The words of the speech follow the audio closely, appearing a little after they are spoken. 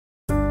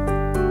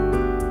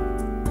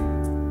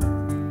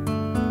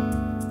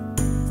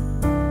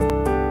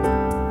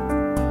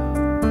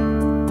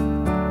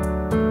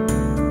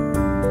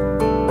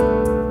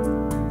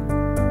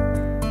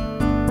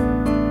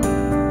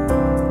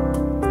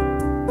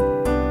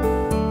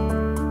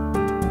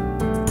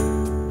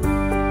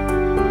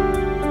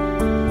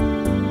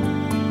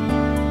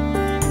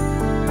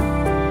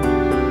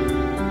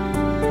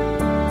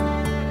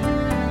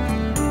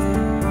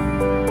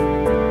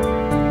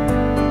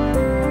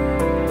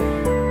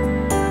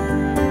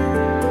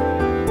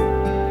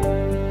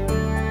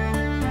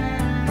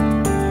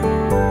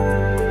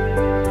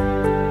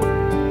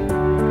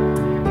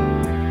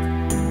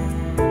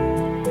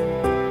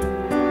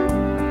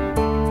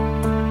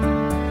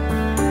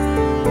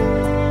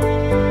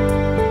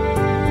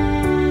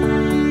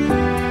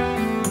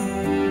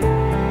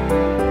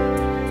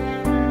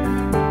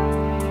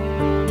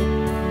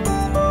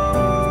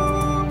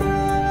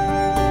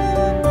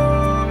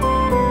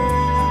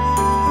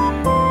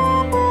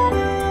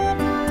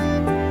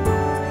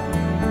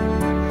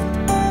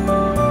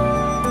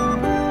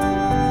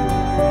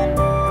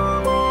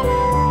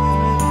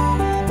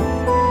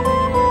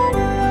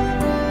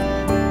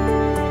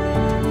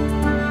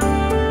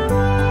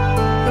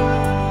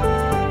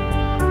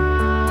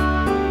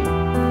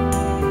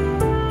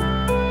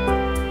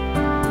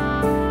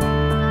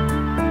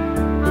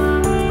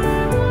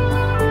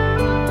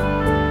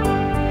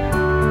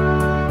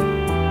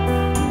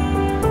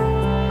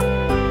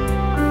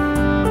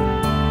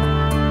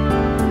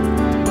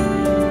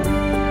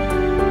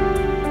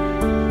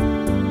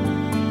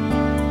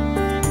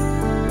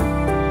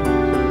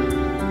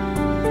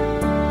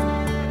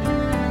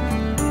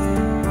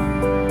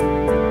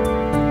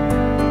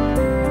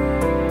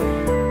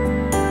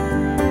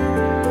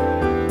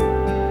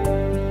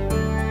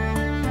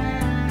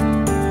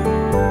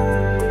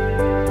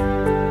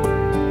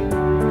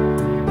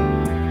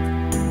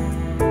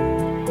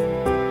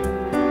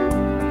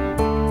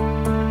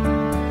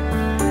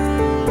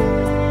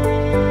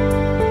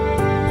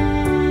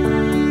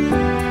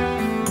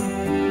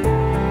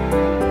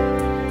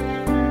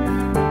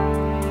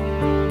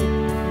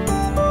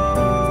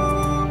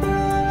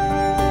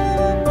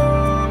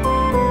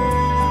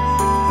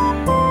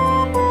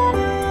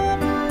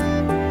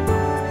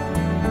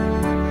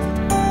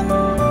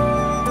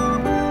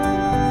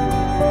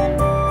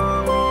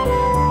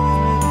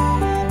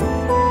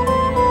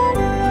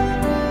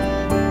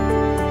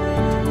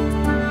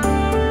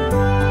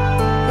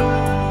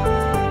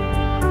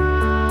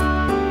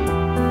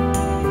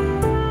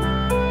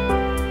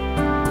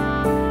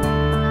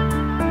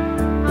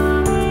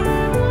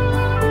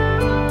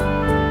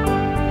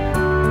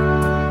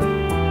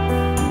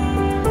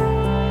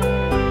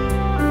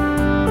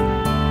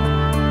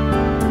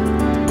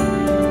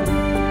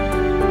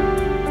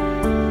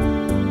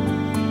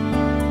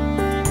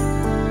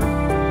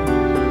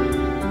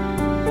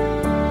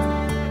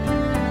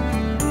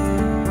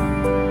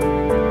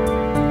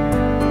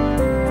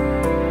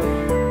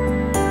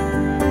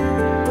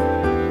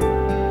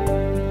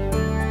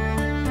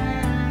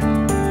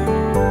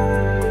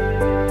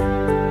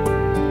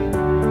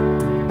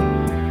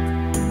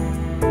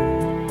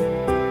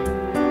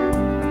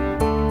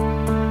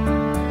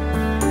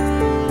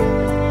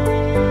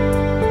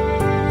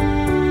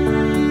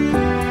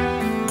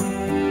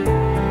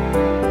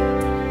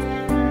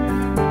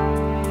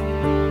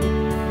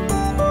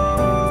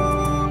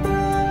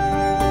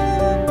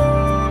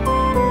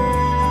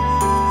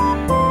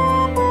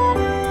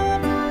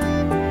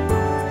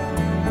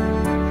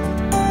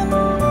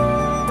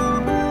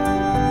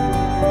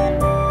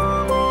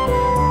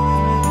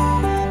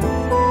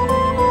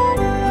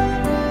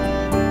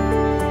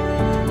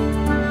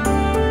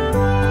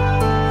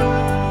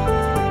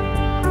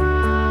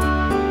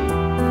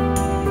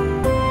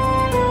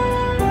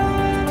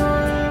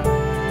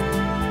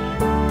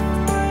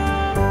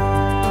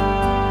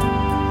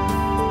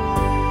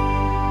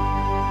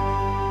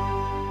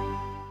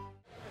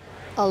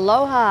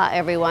Aloha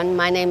everyone,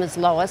 my name is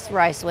Lois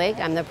Reiswig.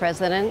 I'm the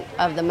president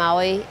of the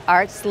Maui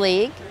Arts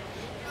League,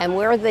 and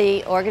we're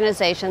the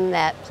organization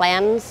that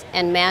plans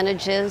and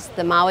manages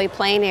the Maui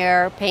Plein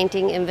Air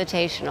Painting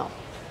Invitational.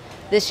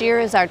 This year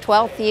is our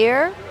 12th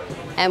year,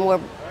 and we're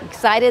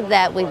excited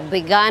that we've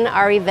begun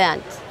our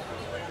event.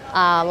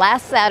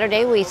 Last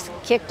Saturday we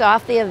kicked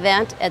off the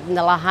event at the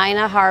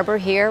Lahaina Harbor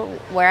here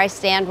where I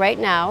stand right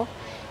now,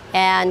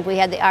 and we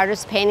had the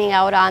artists painting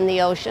out on the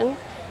ocean,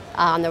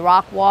 on the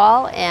rock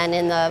wall, and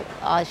in the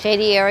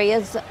shady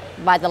areas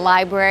by the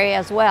library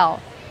as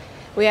well.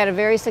 We had a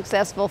very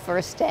successful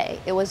first day.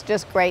 It was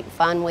just great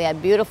fun. We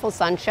had beautiful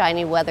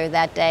sunshiny weather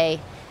that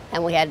day,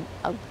 and we had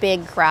a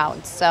big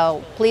crowd.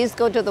 So please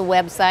go to the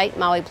website,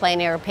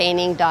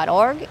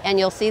 mauipleinairpainting.org, and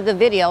you'll see the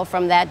video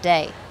from that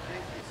day.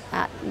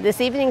 This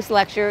evening's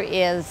lecture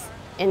is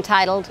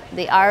entitled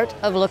The Art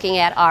of Looking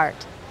at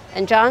Art.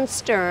 And John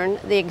Stern,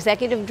 the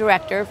executive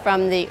director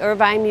from the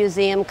Irvine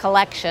Museum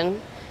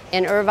Collection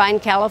in Irvine,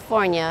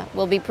 California,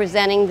 will be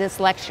presenting this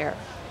lecture.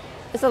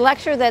 It's a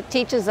lecture that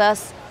teaches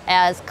us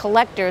as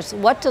collectors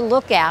what to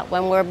look at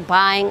when we're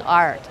buying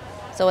art.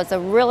 So it's a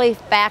really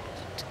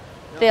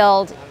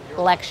fact-filled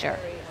lecture.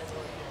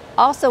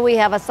 Also, we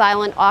have a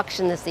silent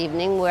auction this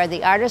evening where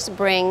the artists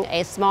bring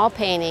a small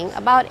painting,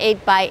 about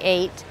 8 by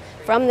 8,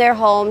 from their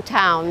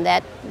hometown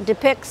that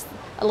depicts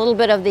a little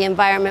bit of the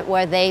environment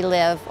where they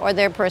live or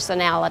their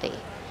personality.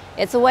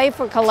 It's a way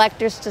for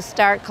collectors to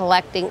start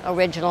collecting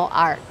original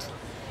art.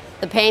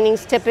 The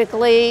paintings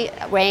typically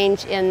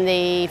range in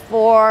the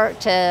 $400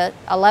 to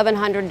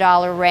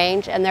 $1,100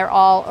 range, and they're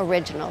all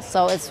original.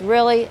 So it's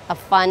really a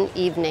fun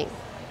evening.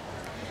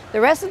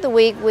 The rest of the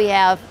week we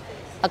have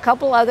a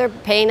couple other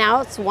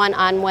paint-outs, one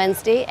on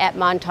Wednesday at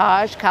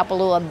Montage,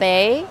 Kapalua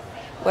Bay,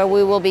 where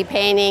we will be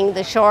painting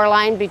the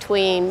shoreline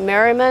between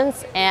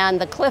Merriman's and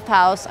the Cliff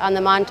House on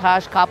the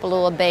Montage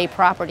Kapalua Bay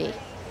property.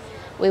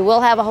 We will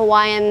have a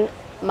Hawaiian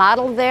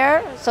model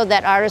there so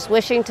that artists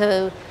wishing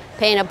to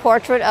paint a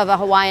portrait of a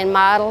Hawaiian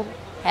model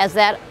has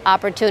that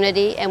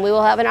opportunity, and we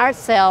will have an art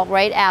sale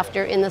right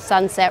after in the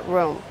Sunset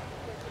Room.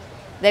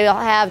 They will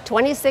have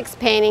 26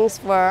 paintings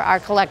for our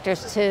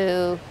collectors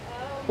to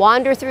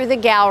wander through the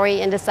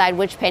gallery and decide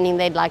which painting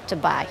they'd like to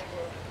buy.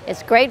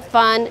 It's great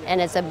fun, and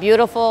it's a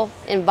beautiful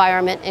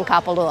environment in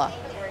Kapalua.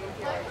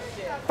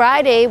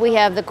 Friday we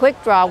have the Quick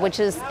Draw, which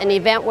is an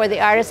event where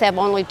the artists have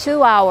only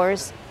 2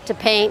 hours to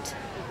paint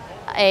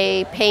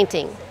a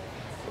painting.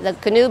 The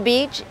Canoe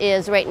Beach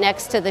is right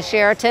next to the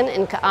Sheraton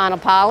in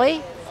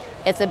Ka'anapali.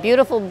 It's a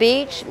beautiful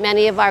beach.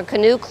 Many of our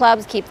canoe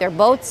clubs keep their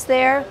boats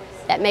there.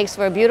 That makes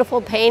for a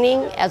beautiful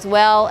painting, as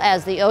well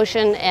as the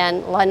ocean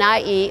and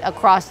lanai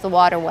across the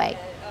waterway.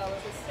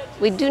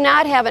 We do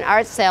not have an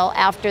art sale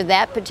after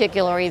that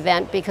particular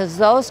event because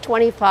those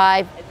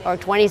 25 or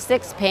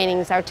 26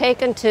 paintings are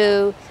taken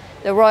to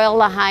the Royal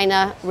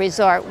Lahaina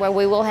Resort, where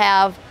we will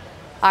have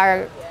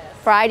our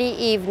Friday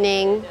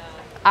evening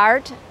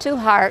Art to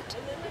Heart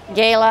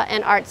Gala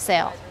and art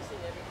sale.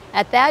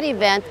 At that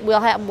event,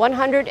 we'll have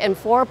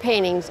 104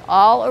 paintings,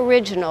 all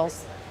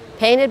originals,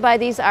 painted by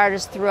these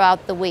artists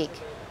throughout the week.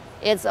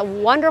 It's a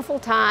wonderful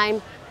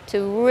time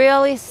to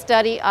really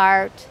study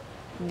art,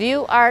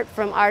 view art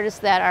from artists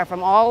that are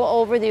from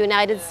all over the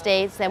United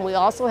States, and we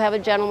also have a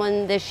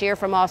gentleman this year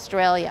from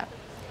Australia.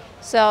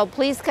 So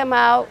please come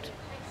out,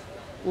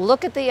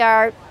 look at the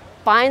art,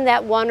 find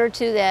that one or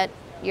two that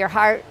your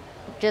heart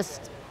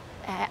just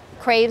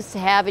craves to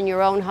have in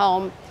your own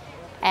home,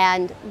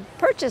 and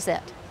purchase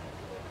it.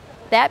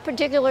 That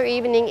particular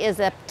evening is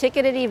a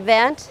ticketed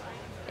event.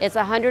 It's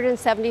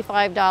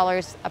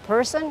 $175 a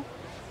person.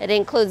 It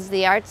includes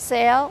the art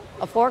sale,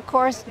 a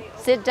 4-course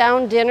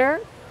sit-down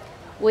dinner.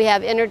 We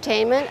have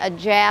entertainment, a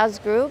jazz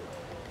group,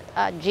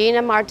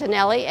 Gina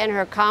Martinelli and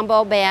her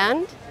combo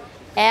band,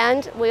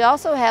 and we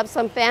also have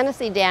some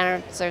fantasy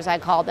dancers, I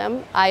call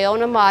them,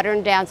 Iona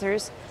modern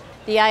dancers.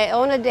 The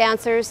Iona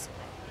dancers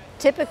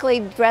typically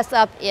dress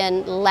up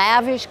in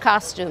lavish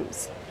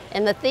costumes.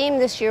 And the theme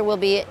this year will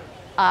be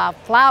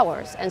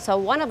flowers. And so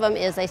one of them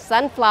is a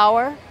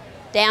sunflower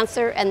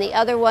dancer, and the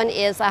other one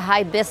is a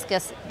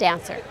hibiscus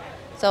dancer.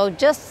 So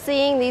just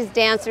seeing these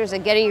dancers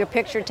and getting your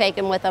picture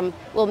taken with them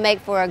will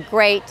make for a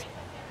great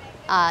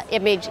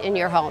image in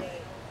your home.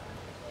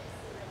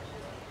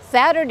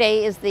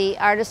 Saturday is the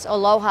Artist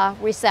Aloha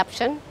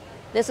reception.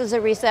 This is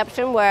a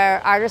reception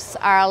where artists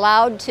are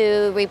allowed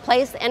to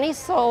replace any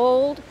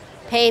sold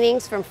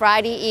paintings from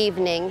Friday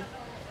evening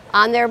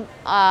on their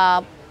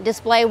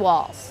display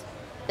walls.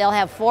 They'll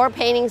have 4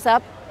 paintings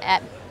up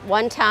at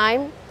one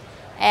time,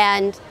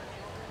 and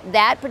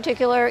that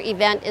particular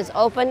event is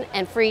open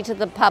and free to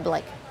the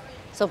public.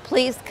 So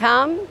please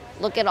come,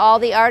 look at all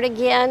the art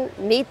again,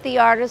 meet the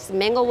artists,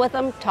 mingle with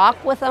them,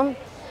 talk with them,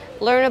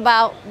 learn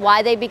about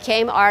why they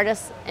became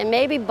artists, and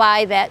maybe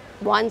buy that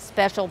one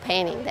special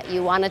painting that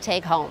you want to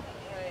take home.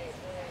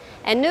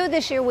 And new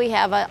this year we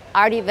have an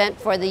art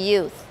event for the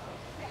youth.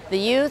 The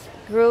youth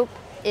group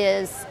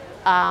is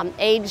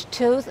age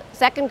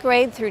 2nd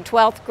grade through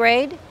 12th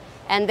grade,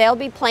 and they'll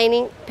be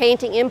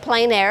painting in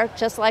plein air,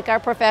 just like our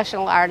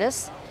professional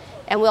artists.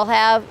 and we'll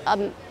have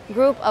a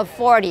group of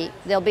 40.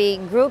 They'll be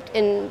grouped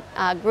in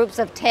groups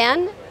of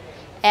 10,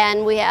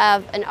 and we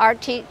have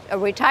a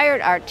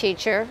retired art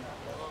teacher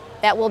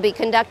that will be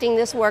conducting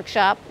this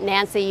workshop,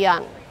 Nancy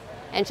Young.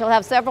 And she'll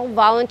have several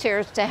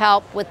volunteers to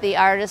help with the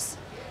artists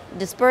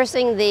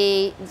dispersing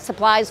the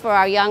supplies for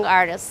our young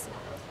artists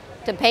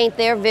to paint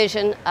their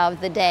vision of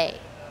the day.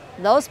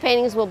 Those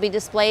paintings will be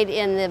displayed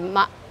in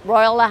the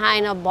Royal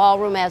Lahaina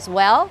Ballroom as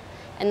well,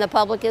 and the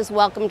public is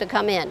welcome to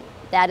come in.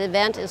 That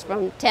event is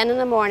from 10 in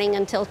the morning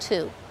until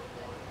 2.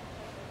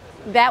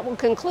 That will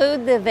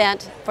conclude the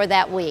event for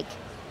that week.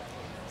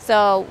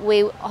 So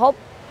we hope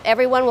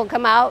everyone will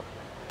come out,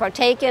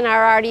 partake in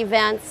our art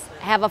events,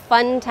 have a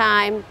fun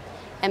time,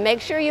 and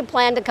make sure you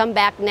plan to come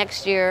back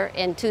next year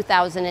in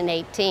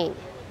 2018.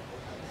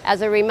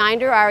 As a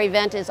reminder, our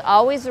event is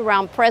always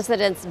around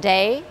President's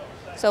Day,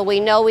 so we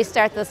know we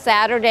start the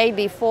Saturday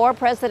before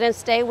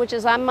President's Day, which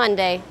is on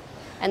Monday,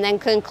 and then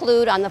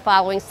conclude on the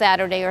following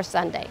Saturday or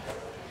Sunday.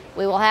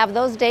 We will have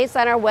those dates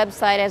on our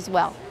website as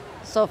well.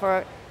 So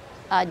for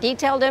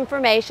detailed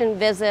information,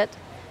 visit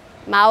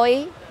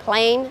Maui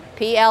Plain,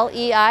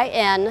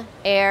 P-L-E-I-N,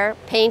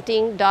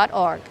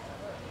 airpainting.org.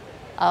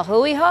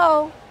 Hui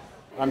ho!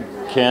 I'm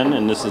Ken,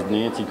 and this is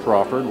Nancy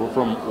Crawford. We're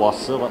from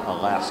Wasilla,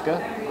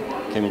 Alaska.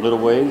 Came a little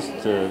ways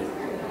to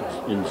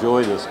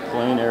enjoy this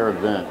plein air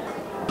event.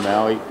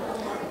 Maui,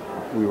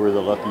 we were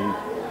the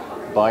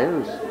lucky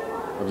buyers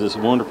of this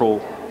wonderful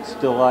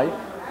still life.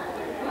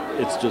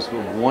 It's just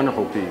a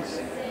wonderful piece.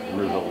 And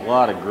there's a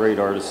lot of great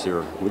artists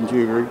here. Wouldn't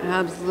you agree?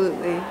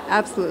 Absolutely,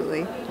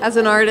 absolutely. As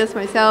an artist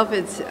myself,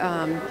 it's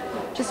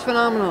just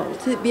phenomenal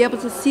to be able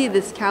to see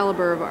this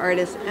caliber of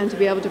artists and to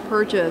be able to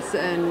purchase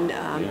and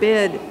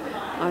bid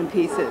on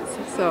pieces.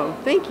 So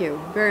thank you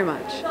very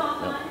much.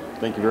 Yeah.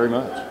 Thank you very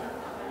much.